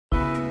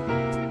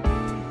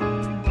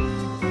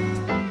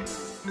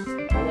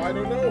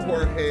don't know,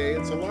 Jorge.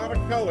 It's a lot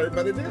of color,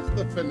 but it is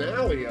the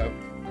finale of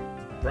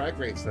Drag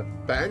Race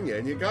España,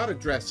 and you gotta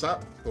dress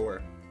up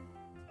for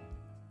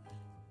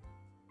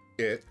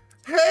it.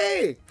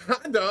 Hey,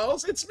 hi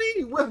dolls, it's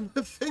me, Wilma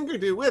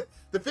Fingerdoo, with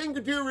the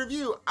Fingerdoo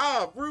review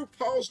of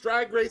RuPaul's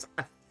Drag Race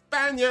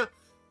España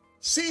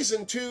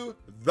Season 2,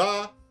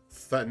 the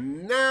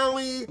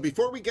finale.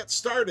 Before we get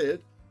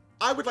started,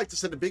 I would like to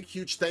send a big,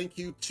 huge thank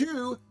you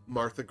to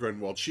Martha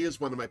Grunwald. She is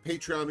one of my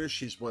Patreoners.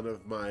 She's one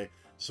of my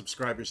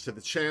subscribers to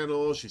the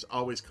channel. She's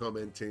always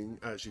commenting.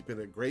 She's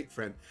been a great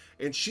friend.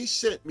 And she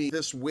sent me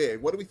this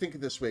wig. What do we think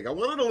of this wig? I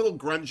wanted a little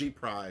grungy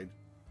pride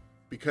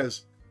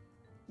because,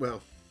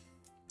 well,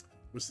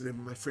 what's the name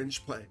of my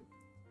fringe play?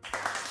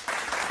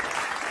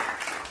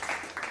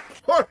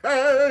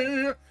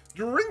 Jorge,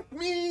 drink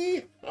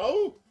me!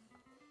 Oh!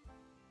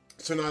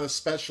 So not a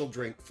special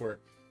drink for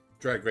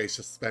Drag Race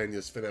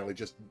España's finale,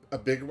 just a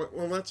bigger one.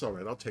 Well, that's all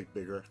right. I'll take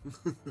bigger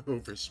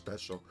over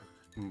special.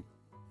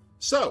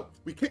 So,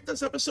 we kicked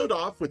this episode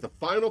off with the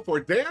final four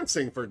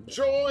dancing for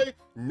joy.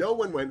 No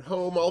one went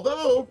home,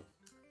 although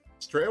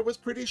Estrella was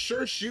pretty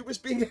sure she was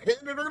being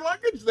handed her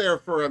luggage there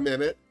for a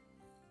minute.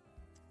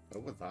 So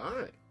was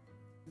I.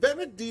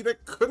 Benedita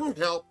couldn't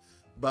help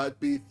but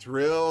be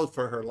thrilled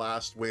for her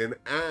last win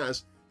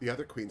as the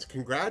other queens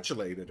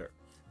congratulated her.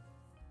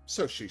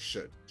 So she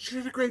should. She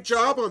did a great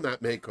job on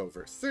that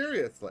makeover,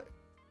 seriously.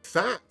 In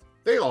fact,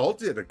 they all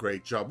did a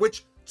great job,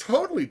 which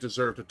totally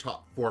deserved a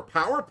top 4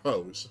 power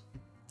pose.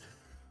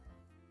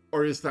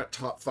 Or is that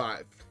top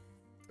 5?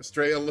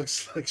 Estrella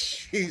looks like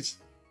she's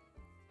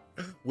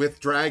with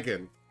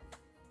Dragon.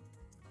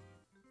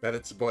 Bet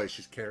it's a boy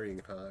she's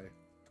carrying high.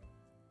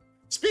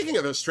 Speaking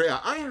of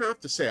Estrella, I have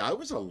to say I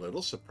was a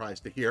little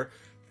surprised to hear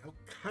how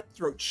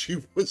cutthroat she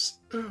was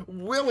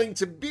willing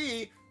to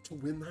be to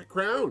win that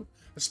crown.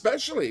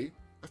 Especially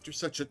after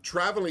such a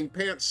traveling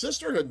pants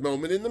sisterhood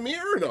moment in the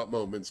mirror not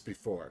moments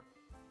before.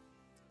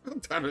 Well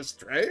done,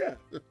 Estrella.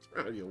 That's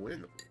how you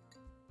win.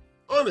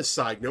 On a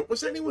side note,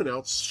 was anyone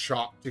else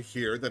shocked to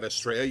hear that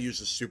Estrella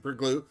uses super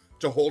glue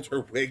to hold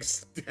her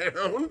wigs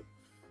down?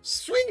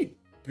 Sweet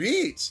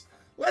beats.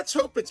 Let's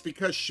hope it's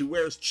because she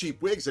wears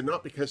cheap wigs and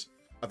not because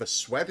of a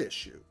sweat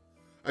issue.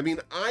 I mean,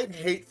 I'd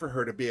hate for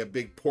her to be a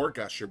big pore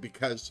gusher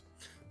because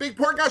Big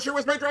Pore Gusher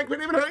was my drag queen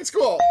name in high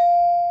school.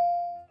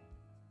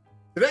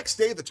 The next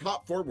day, the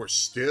top 4 were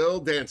still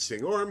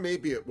dancing, or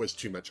maybe it was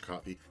too much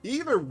coffee.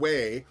 Either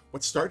way,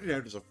 what started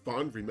out as a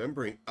fond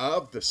remembering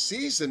of the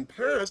season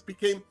past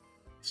became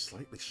a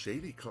slightly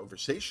shady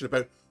conversation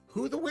about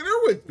who the winner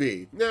would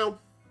be. Now,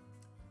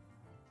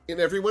 in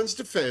everyone's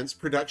defense,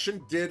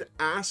 production did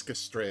ask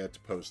Estrella to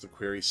pose the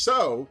query,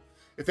 so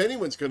if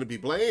anyone's going to be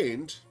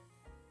blamed,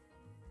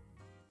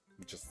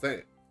 I'm just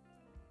saying.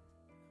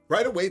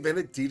 Right away,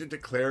 Benedita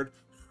declared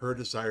her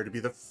desire to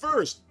be the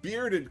first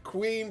bearded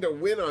queen to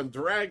win on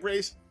Drag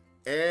Race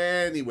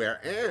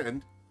anywhere,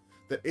 and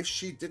that if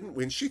she didn't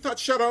win, she thought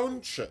Sharon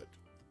should.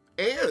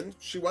 And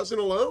she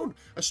wasn't alone.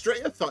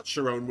 Estrella thought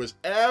Sharon was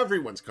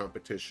everyone's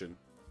competition,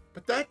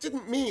 but that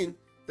didn't mean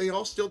they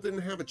all still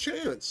didn't have a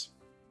chance.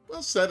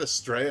 Well said,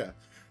 Estrella.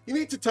 You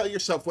need to tell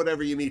yourself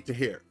whatever you need to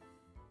hear.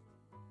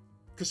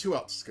 Because who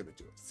else is going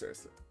to do it?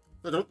 Seriously.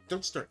 No,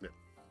 don't start now.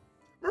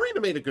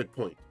 Marina made a good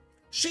point.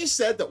 She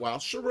said that while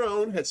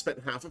Sharon had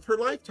spent half of her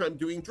lifetime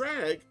doing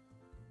drag,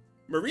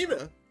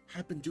 Marina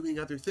had been doing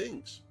other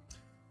things.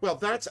 Well,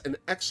 that's an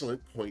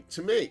excellent point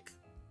to make.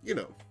 You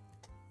know,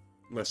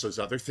 unless those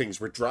other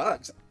things were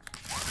drugs.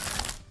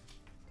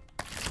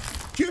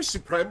 Here's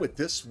Supreme with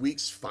this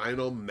week's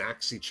final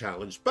maxi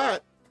challenge,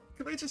 but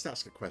can I just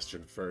ask a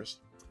question first?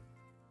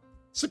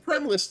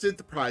 Supreme listed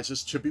the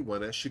prizes to be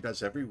won as she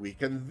does every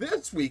week, and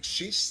this week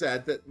she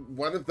said that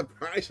one of the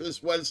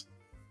prizes was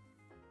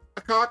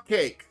a cock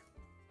cake.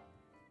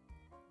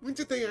 When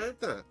did they add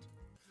that?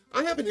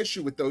 I have an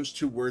issue with those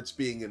two words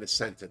being in a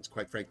sentence,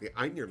 quite frankly.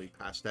 I nearly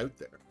passed out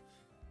there.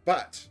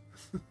 But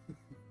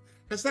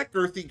has that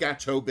girthy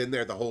gâteau been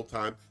there the whole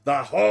time?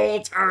 The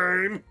whole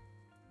time?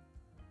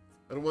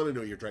 I don't want to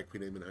know your drag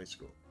queen name in high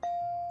school.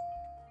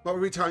 What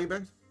were we talking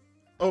about?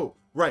 Oh,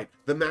 right,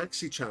 the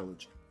Maxi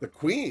Challenge. The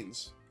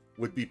queens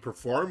would be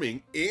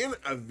performing in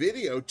a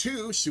video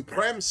to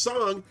Supreme's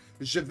song,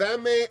 Je vais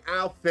me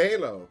al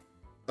cielo.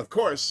 Of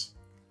course,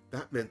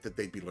 that meant that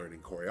they'd be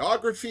learning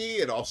choreography.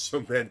 It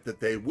also meant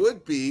that they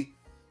would be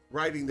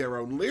writing their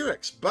own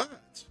lyrics,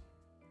 but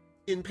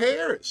in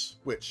pairs,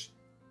 which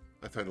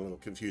I find a little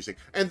confusing.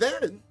 And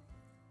then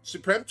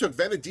Supreme took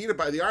Benedita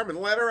by the arm and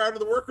led her out of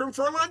the workroom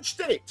for a lunch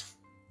date.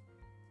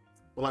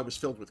 Well, I was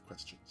filled with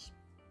questions.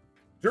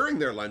 During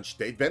their lunch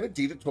date,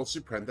 Benedita told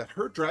Supreme that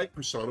her drag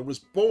persona was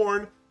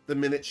born the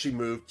minute she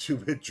moved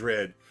to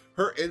Madrid.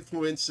 Her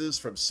influences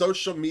from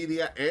social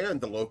media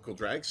and the local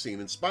drag scene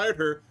inspired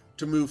her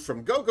to move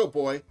from go-go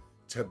boy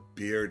to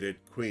bearded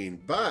queen.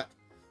 But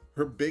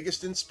her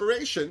biggest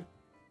inspiration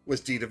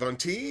was Dita Von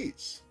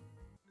Teese.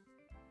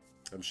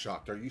 I'm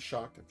shocked. Are you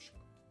shocked? I'm shocked.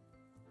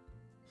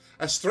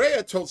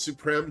 Estrella told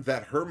Supreme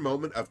that her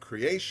moment of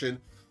creation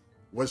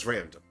was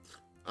random.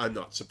 I'm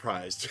not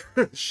surprised.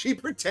 She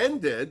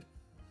pretended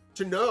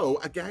to know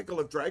a gaggle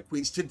of drag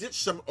queens to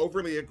ditch some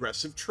overly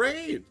aggressive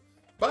trade.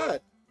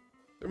 But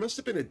there must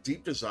have been a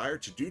deep desire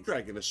to do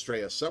drag in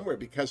Estrella somewhere,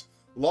 because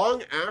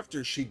long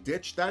after she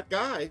ditched that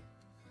guy,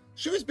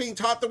 she was being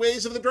taught the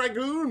ways of the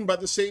dragoon by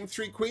the same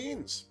three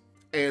queens.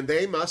 And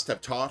they must have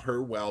taught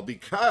her well,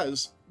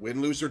 because,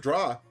 win, lose, or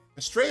draw,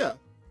 Estrella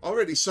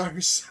already saw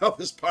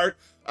herself as part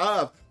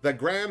of the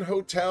Grand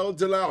Hotel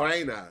de la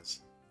Reinas,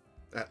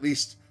 at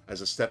least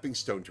as a stepping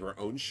stone to her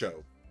own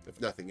show, if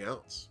nothing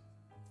else.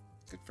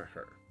 Good for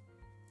her.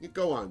 You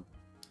go on.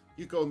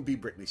 You go and be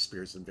Britney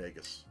Spears in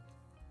Vegas.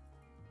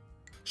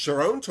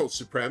 Sharon told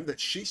Supreme that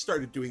she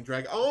started doing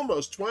drag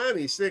almost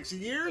 26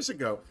 years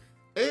ago,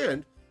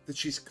 and that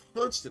she's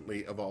constantly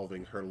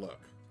evolving her look.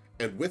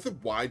 And with a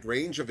wide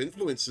range of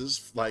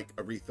influences like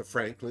Aretha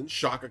Franklin,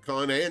 Chaka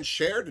Khan, and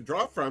Cher to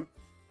draw from,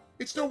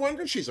 it's no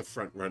wonder she's a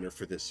frontrunner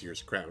for this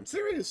year's crown.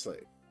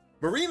 Seriously.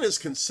 Marina's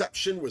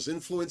conception was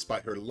influenced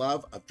by her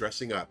love of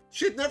dressing up.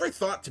 She had never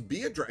thought to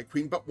be a drag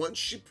queen, but once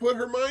she put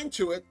her mind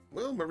to it,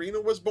 well, Marina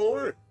was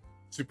born.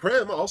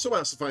 Supreme also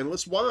asked the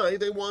finalists why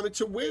they wanted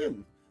to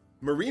win.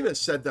 Marina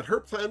said that her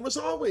plan was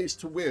always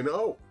to win,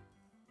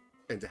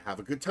 and to have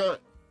a good time.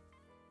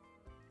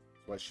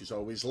 That's why she's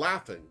always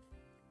laughing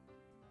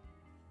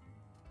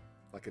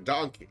like a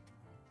donkey.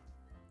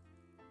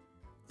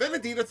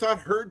 Benedita thought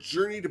her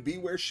journey to be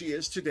where she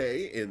is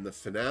today in the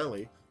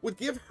finale would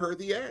give her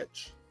the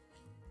edge.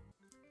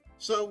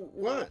 So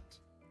what?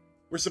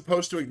 We're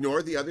supposed to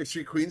ignore the other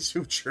three queens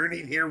who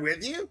journeyed here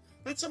with you?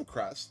 That's some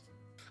crust.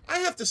 I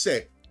have to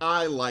say,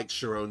 I like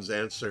Sharon's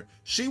answer.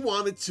 She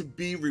wanted to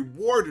be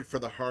rewarded for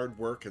the hard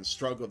work and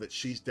struggle that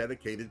she's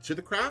dedicated to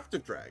the craft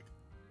of drag.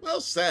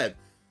 Well said.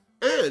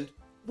 And,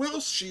 well,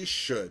 she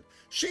should.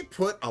 She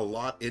put a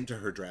lot into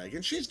her drag,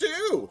 and she's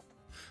due.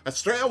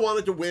 Estrella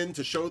wanted to win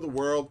to show the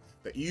world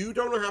that you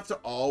don't have to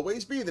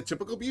always be the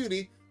typical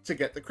beauty to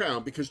get the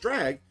crown, because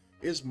drag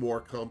is more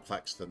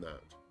complex than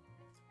that.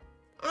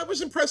 I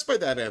was impressed by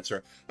that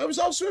answer. I was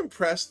also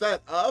impressed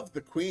that of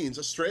the queens,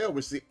 Estrella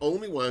was the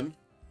only one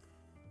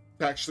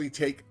to actually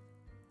take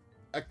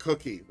a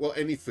cookie. Well,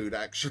 any food,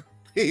 actually.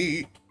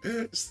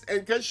 And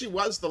because she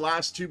was the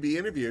last to be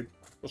interviewed,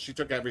 well, she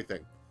took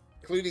everything,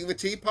 including the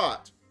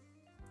teapot.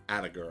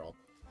 Atta girl.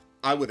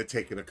 I would have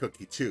taken a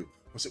cookie, too.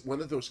 Was it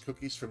one of those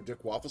cookies from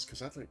Dick Waffles?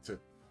 Because I'd like to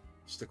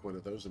stick one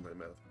of those in my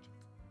mouth.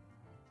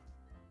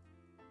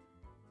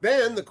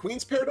 Then the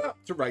queens paired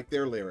up to write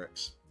their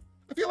lyrics.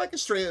 I feel like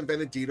Estrella and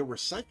Benedita were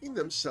psyching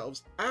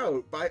themselves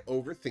out by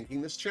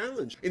overthinking this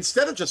challenge.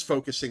 Instead of just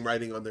focusing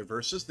writing on their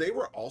verses, they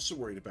were also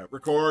worried about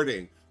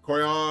recording,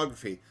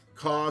 choreography,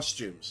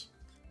 costumes.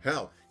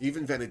 Hell,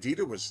 even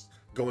Benedita was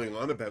going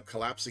on about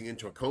collapsing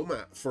into a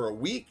coma for a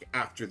week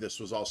after this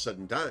was all said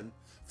and done.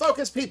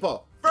 Focus,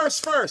 people! Verse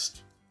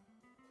first!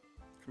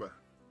 Come on.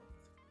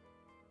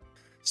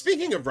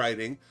 Speaking of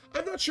writing,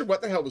 I'm not sure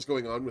what the hell was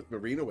going on with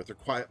Marina with her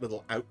quiet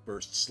little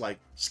outbursts like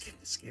skin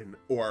to skin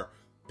or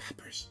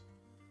peppers.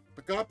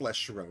 But God bless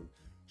Sharon.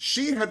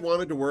 She had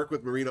wanted to work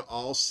with Marina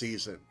all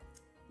season.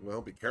 Well,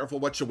 be careful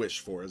what you wish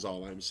for, is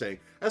all I'm saying.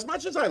 As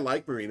much as I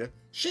like Marina,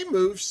 she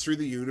moves through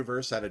the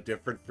universe at a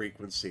different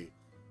frequency.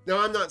 Now,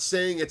 I'm not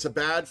saying it's a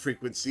bad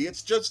frequency,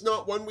 it's just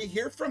not one we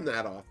hear from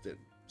that often.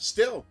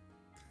 Still,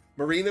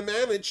 Marina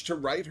managed to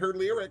write her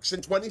lyrics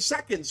in 20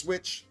 seconds,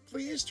 which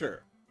pleased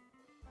her.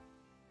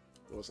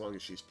 Well, as long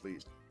as she's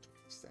pleased.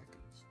 20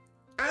 seconds.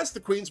 As the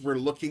queens were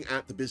looking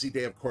at the busy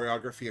day of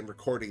choreography and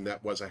recording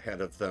that was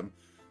ahead of them,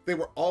 they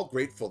were all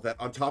grateful that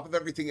on top of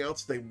everything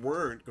else, they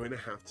weren't going to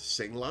have to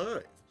sing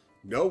live.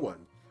 No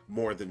one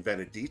more than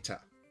Benedita.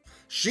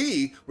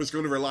 She was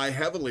going to rely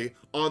heavily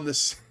on the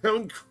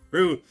sound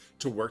crew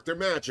to work their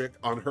magic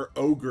on her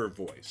ogre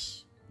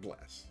voice.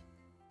 Bless.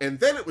 And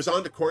then it was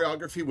on to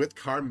choreography with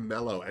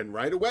Carmelo, and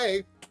right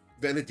away,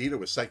 Benedita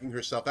was psyching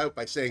herself out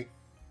by saying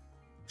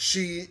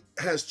she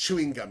has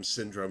chewing gum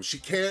syndrome. She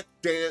can't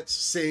dance,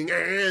 sing,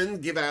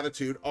 and give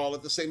attitude all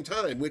at the same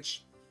time,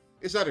 which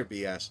is utter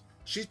BS.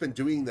 She's been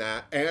doing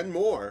that and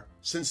more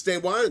since day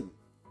one.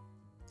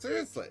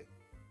 Seriously.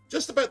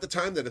 Just about the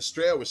time that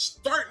Estrella was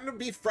starting to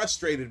be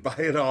frustrated by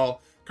it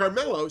all,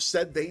 Carmelo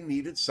said they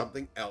needed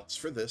something else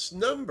for this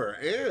number.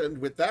 And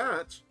with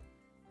that,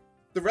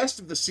 the rest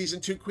of the season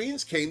 2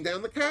 queens came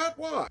down the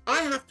catwalk.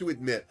 I have to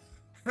admit,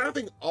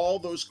 having all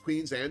those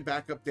queens and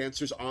backup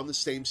dancers on the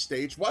same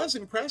stage was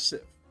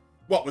impressive.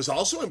 What was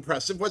also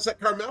impressive was that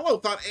Carmelo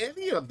thought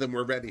any of them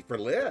were ready for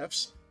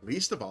lifts,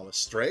 least of all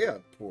Estrella,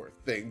 poor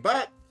thing.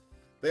 But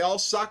they all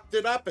sucked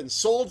it up and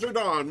soldiered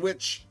on,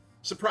 which,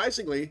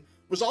 surprisingly,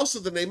 was also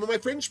the name of my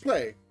fringe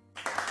play.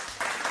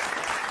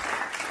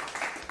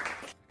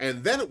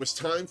 And then it was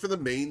time for the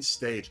main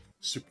stage.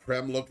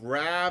 Supreme looked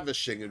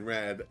ravishing in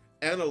red.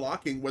 Anna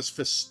Locking was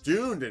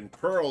festooned in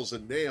pearls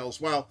and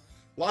nails, while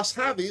Los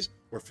Javis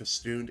were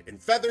festooned in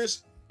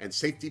feathers and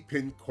safety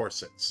pin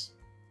corsets.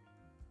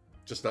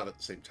 Just not at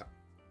the same time.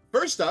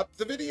 First up,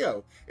 the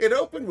video. It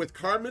opened with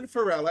Carmen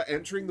Farella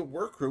entering the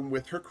workroom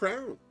with her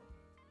crown.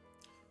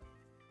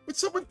 Would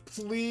someone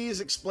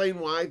please explain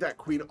why that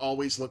queen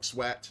always looks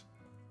wet?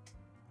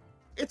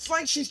 It's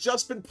like she's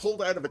just been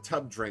pulled out of a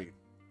tub drain.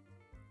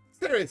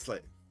 Seriously.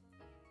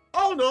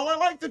 Oh no, I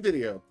liked the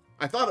video.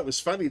 I thought it was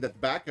funny that the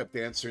backup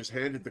dancers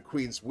handed the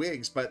queens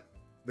wigs, but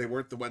they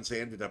weren't the ones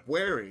they ended up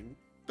wearing.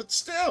 But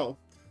still,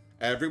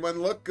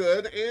 everyone looked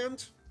good,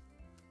 and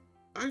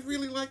I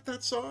really liked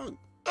that song.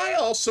 I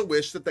also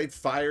wish that they'd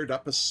fired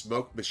up a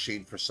smoke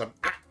machine for some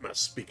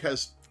atmos,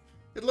 because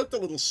it looked a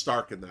little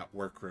stark in that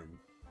workroom.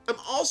 I'm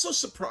also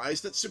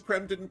surprised that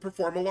Supreme didn't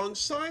perform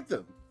alongside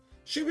them.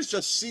 She was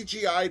just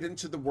CGI'd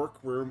into the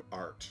workroom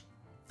art.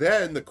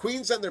 Then the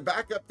queens and their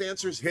backup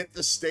dancers hit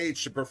the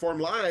stage to perform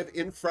live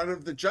in front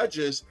of the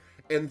judges,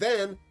 and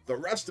then the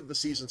rest of the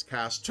season's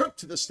cast took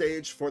to the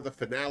stage for the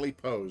finale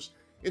pose.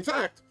 In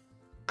fact,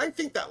 I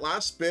think that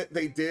last bit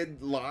they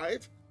did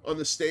live on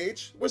the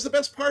stage was the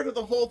best part of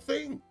the whole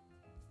thing.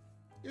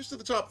 Here's to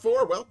the top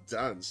 4. Well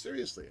done.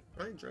 Seriously,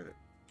 I enjoyed it.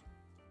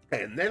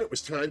 And then it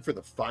was time for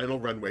the final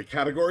runway.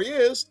 Category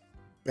is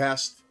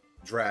Best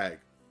Drag.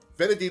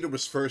 Venedita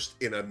was first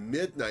in a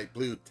midnight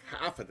blue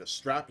taffeta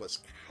strapless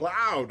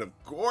cloud of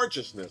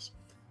gorgeousness.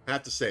 I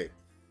have to say,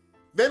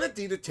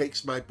 Venedita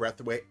takes my breath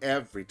away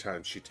every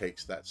time she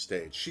takes that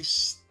stage. She's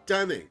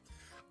stunning.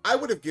 I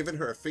would have given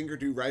her a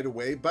Fingerdoo right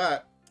away,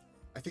 but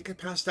I think I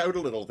passed out a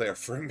little there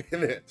for a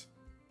minute.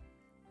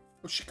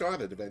 Well, she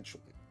got it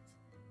eventually.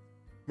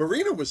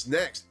 Marina was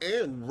next,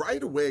 and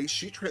right away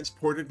she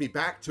transported me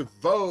back to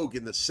Vogue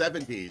in the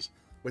 70s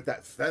with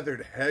that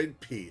feathered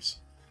headpiece.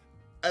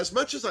 As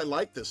much as I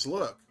like this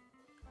look,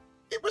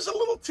 it was a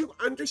little too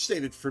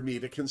understated for me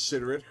to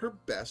consider it her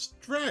best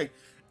drag.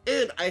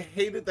 And I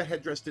hated the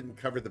headdress didn't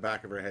cover the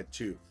back of her head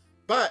too.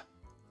 But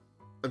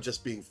I'm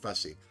just being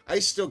fussy. I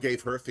still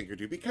gave her a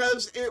Fingerdoo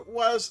because it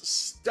was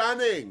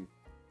stunning.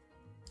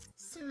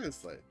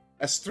 Seriously.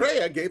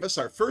 Estrella gave us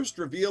our first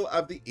reveal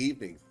of the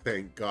evening,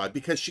 thank God,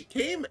 because she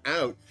came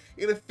out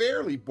in a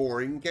fairly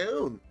boring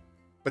gown.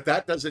 But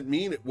that doesn't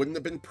mean it wouldn't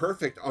have been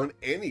perfect on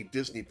any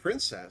Disney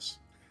princess.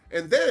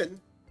 And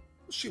then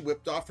she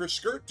whipped off her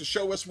skirt to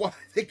show us why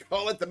they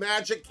call it the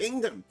Magic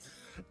Kingdom.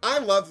 I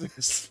love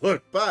this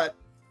look, but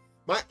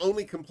my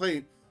only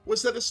complaint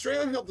was that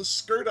Estrella held the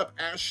skirt up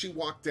as she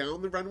walked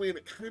down the runway, and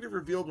it kind of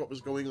revealed what was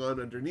going on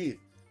underneath,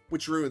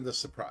 which ruined the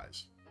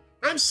surprise.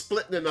 I'm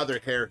splitting another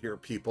hair here,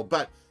 people,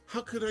 but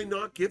how could I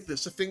not give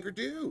this a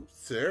Fingerdoo?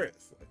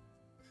 Seriously.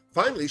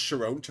 Finally,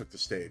 Sharon took the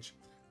stage.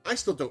 I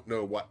still don't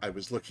know what I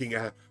was looking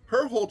at.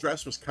 Her whole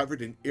dress was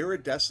covered in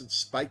iridescent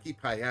spiky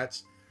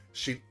paillettes.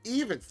 She'd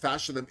even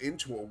fashioned them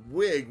into a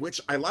wig,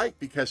 which I like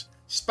because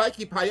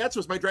spiky paillettes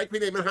was my drag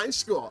queen name in high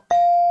school.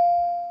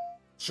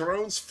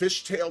 Sharon's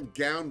fishtailed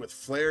gown with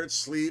flared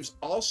sleeves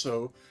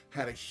also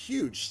had a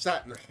huge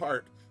satin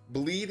heart,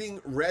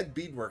 bleeding red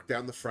beadwork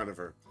down the front of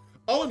her.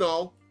 All in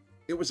all,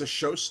 it was a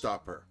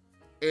showstopper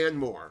and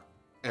more,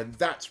 and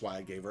that's why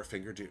I gave her a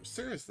Fingerdoo.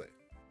 Seriously.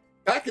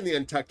 Back in the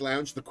Untucked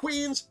Lounge, the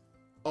queens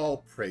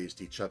all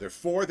praised each other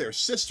for their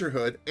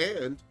sisterhood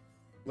and,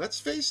 let's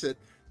face it,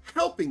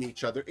 helping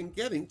each other in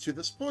getting to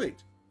this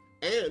point.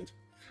 And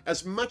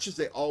as much as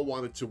they all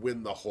wanted to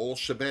win the whole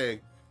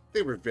shebang,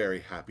 they were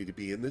very happy to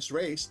be in this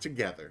race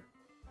together.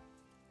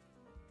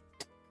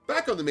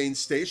 Back on the main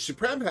stage,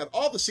 Supreme had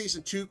all the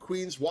Season 2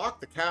 queens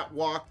walk the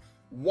catwalk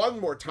one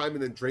more time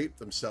and then drape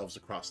themselves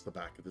across the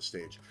back of the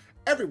stage.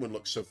 Everyone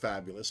looked so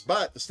fabulous,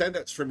 but the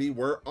standouts for me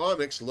were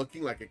Onyx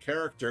looking like a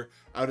character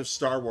out of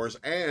Star Wars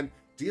and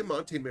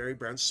Diamante Mary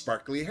Brown's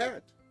sparkly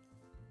head,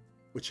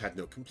 which had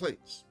no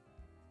complaints.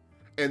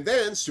 And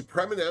then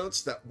Supreme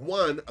announced that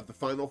one of the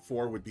final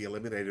 4 would be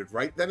eliminated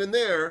right then and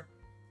there,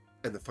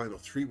 and the final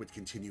 3 would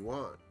continue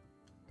on.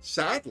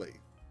 Sadly,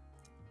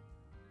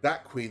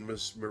 that queen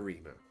was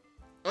Marina.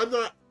 I'm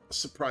not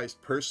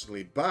surprised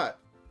personally, but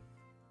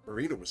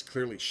Marina was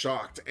clearly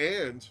shocked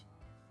and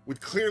would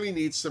clearly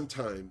need some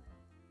time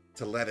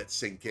to let it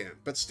sink in.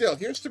 But still,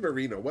 here's to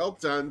Marina. Well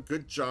done.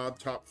 Good job.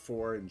 Top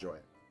 4. Enjoy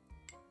it.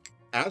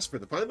 As for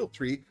the final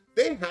 3,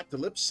 they had to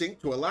lip sync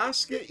to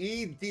Alaska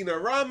E.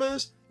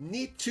 Dinarama's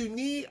Ni Tu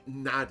Ni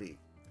Nadi.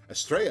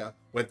 Estrella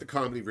went the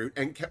comedy route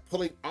and kept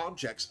pulling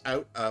objects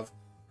out of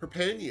her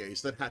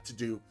panniers that had to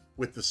do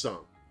with the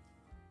song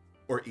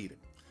or eating.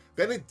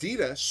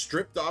 Venedita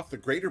stripped off the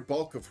greater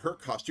bulk of her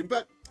costume,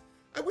 but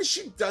I wish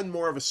she'd done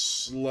more of a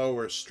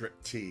slower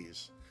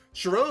striptease.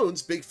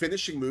 Sharon's big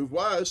finishing move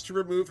was to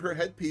remove her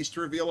headpiece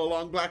to reveal a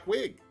long black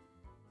wig.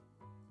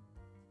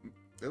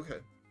 Okay.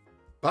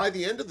 By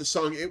the end of the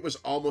song, it was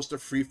almost a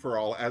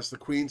free-for-all as the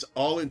queens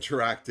all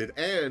interacted,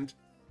 and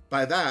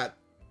by that,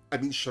 I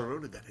mean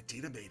Sharon and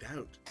Venedita made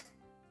out.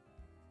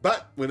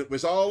 But when it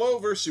was all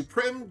over,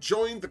 Supreme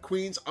joined the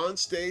queens on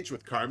stage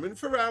with Carmen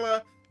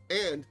Farala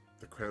and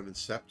the Crown and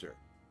Scepter.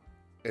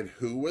 And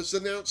who was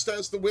announced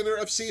as the winner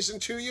of Season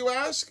 2, you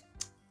ask?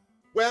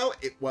 Well,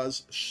 it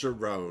was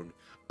Sharon.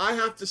 I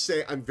have to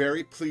say I'm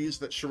very pleased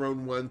that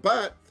Sharon won,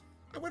 but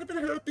I would have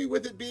been happy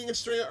with it being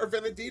Estrella or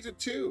Venedita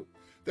too.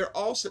 They're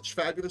all such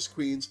fabulous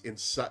queens in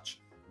such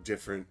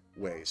different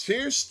ways.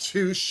 Here's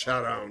to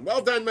Sharon.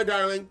 Well done, my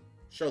darling.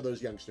 Show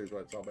those youngsters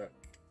what it's all about.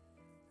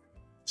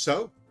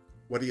 So,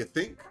 what do you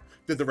think?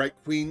 Did the right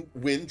queen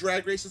win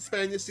Drag Race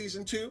España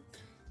Season 2?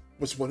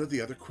 Was one of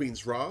the other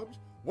queens robbed?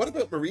 What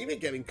about Marina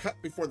getting cut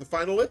before the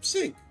final lip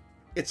sync?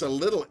 It's a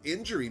little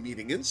injury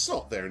meeting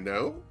insult there,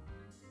 no?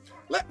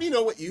 Let me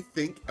know what you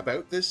think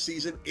about this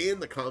season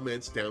in the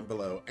comments down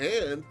below.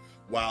 And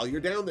while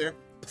you're down there,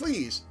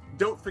 please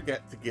don't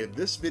forget to give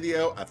this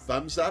video a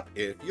thumbs up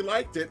if you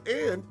liked it,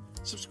 and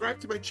subscribe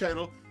to my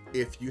channel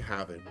if you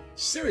haven't.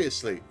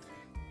 Seriously,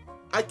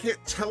 I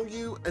can't tell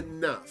you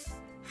enough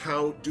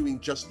how doing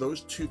just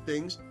those two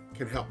things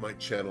can help my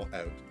channel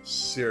out.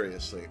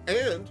 Seriously.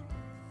 And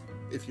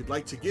if you'd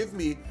like to give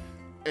me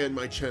and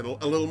my channel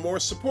a little more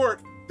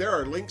support, there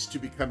are links to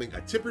becoming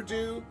a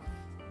Fingerdoo,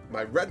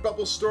 my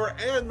Redbubble store,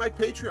 and my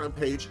Patreon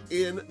page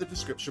in the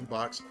description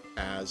box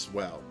as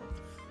well.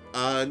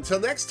 Until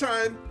next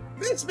time,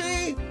 it's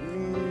me.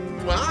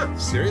 Mwah.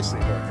 Seriously,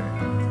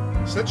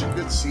 Jorge. Such a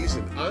good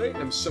season. I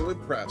am so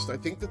impressed. I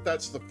think that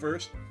that's the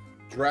first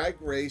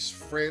Drag Race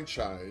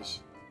franchise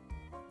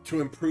to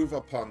improve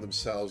upon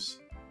themselves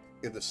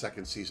in the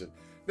second season.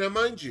 Now,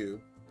 mind you,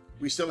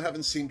 we still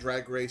haven't seen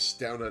Drag Race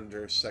Down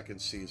Under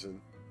second season.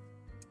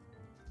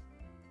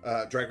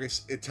 Drag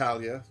Race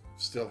Italia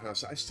still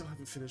has. I still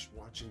haven't finished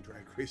watching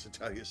Drag Race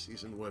Italia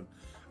season 1.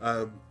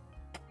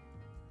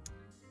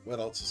 What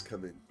else is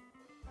coming?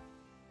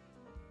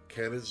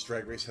 Canada's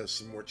Drag Race has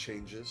some more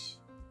changes.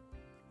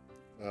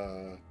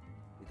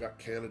 We got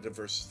Canada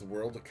versus the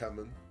World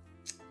coming.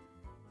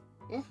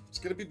 Oh, it's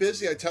gonna be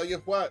busy, I tell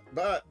you what.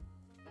 But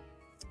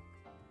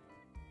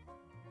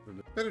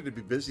better to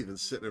be busy than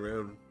sitting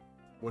around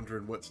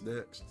wondering what's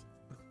next.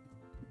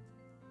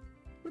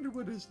 Wonder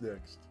what is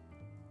next.